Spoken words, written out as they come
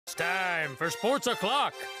Time for Sports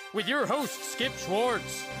O'Clock with your host, Skip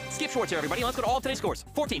Schwartz. Skip Schwartz here, everybody. Let's go to all of today's scores.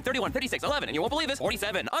 14, 31, 36, 11, and you won't believe this,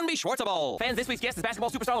 47. Unbe-Schwartzable. Fans, this week's guest is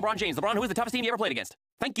basketball superstar LeBron James. LeBron, who is the toughest team you ever played against?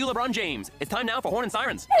 Thank you, LeBron James. It's time now for Horn and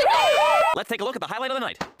Sirens. Let's take a look at the highlight of the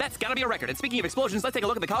night. That's gotta be a record. And speaking of explosions, let's take a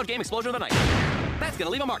look at the college game explosion of the night. That's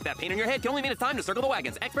gonna leave a mark. That pain in your head can only mean it's time to circle the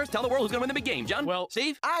wagons. Experts, tell the world who's gonna win the big game. John? Well,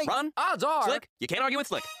 Steve? Ron? Ron? Odds are... Slick? You can't argue with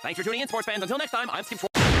Slick. Thanks for tuning in, sports fans. Until next time, I'm Skip Schwartz.